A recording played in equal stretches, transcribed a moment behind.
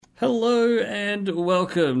Hello and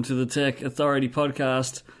welcome to the Tech Authority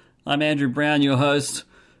Podcast. I'm Andrew Brown, your host,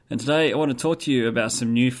 and today I want to talk to you about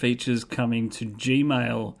some new features coming to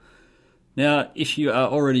Gmail. Now, if you are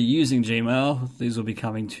already using Gmail, these will be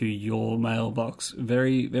coming to your mailbox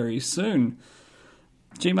very, very soon.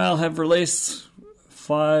 Gmail have released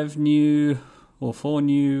 4 new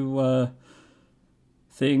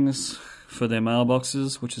things for their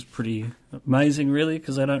mailboxes, which is pretty amazing, really,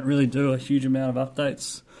 because they don't really do a huge amount of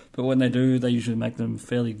updates. But when they do, they usually make them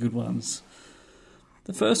fairly good ones.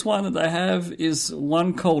 The first one that they have is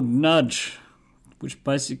one called Nudge, which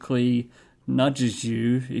basically nudges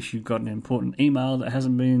you if you've got an important email that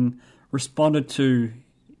hasn't been responded to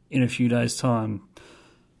in a few days' time.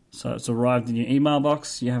 So it's arrived in your email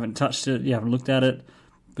box, you haven't touched it, you haven't looked at it,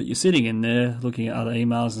 but you're sitting in there looking at other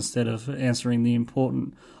emails instead of answering the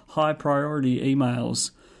important high priority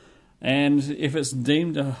emails. And if it's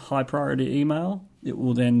deemed a high priority email, it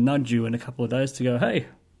will then nudge you in a couple of days to go, hey,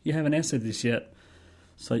 you haven't answered this yet.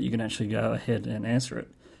 So you can actually go ahead and answer it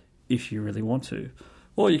if you really want to.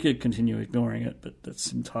 Or you could continue ignoring it, but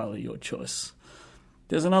that's entirely your choice.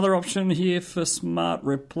 There's another option here for Smart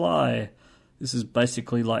Reply. This is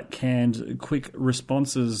basically like canned quick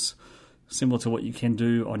responses, similar to what you can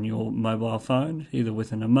do on your mobile phone, either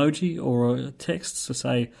with an emoji or a text to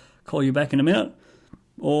say, call you back in a minute,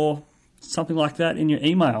 or something like that in your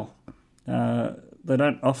email. They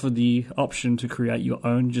don't offer the option to create your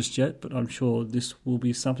own just yet, but I'm sure this will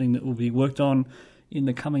be something that will be worked on in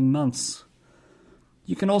the coming months.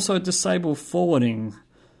 You can also disable forwarding.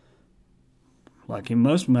 Like in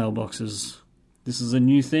most mailboxes, this is a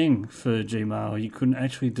new thing for Gmail. You couldn't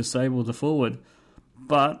actually disable the forward,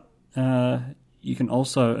 but you can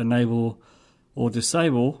also enable or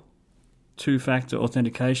disable two-factor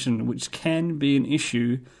authentication, which can be an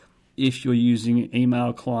issue if you're using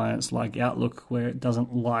email clients like Outlook, where it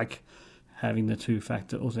doesn't like having the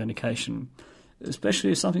two-factor authentication,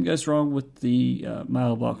 especially if something goes wrong with the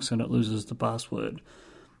mailbox and it loses the password.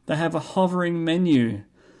 They have a hovering menu.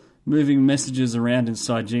 Moving messages around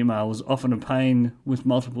inside Gmail was often a pain with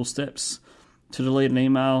multiple steps. To delete an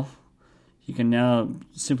email, you can now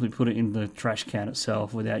simply put it in the trash can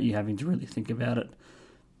itself without you having to really think about it.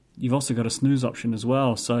 You've also got a snooze option as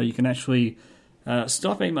well, so you can actually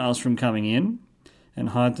stop emails from coming in and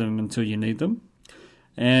hide them until you need them,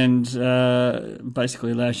 and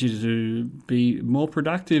basically allows you to be more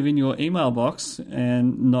productive in your email box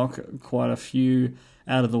and knock quite a few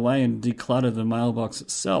out of the way and declutter the mailbox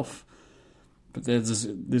itself. But there's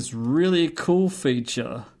this really cool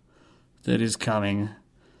feature that is coming.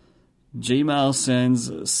 Gmail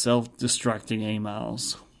sends self-destructing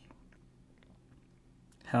emails.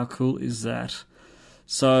 How cool is that?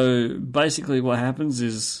 So basically what happens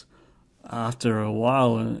is after a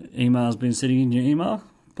while an email's been sitting in your email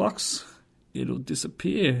box, it'll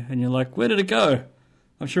disappear and you're like, where did it go?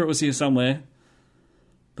 I'm sure it was here somewhere.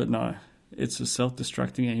 But no, it's a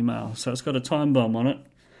self-destructing email. So it's got a time bomb on it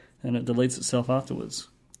and it deletes itself afterwards,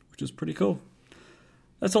 which is pretty cool.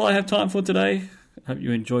 That's all I have time for today. I hope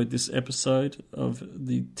you enjoyed this episode of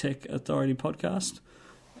the Tech Authority Podcast,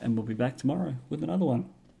 and we'll be back tomorrow with another one.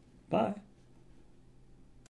 Bye.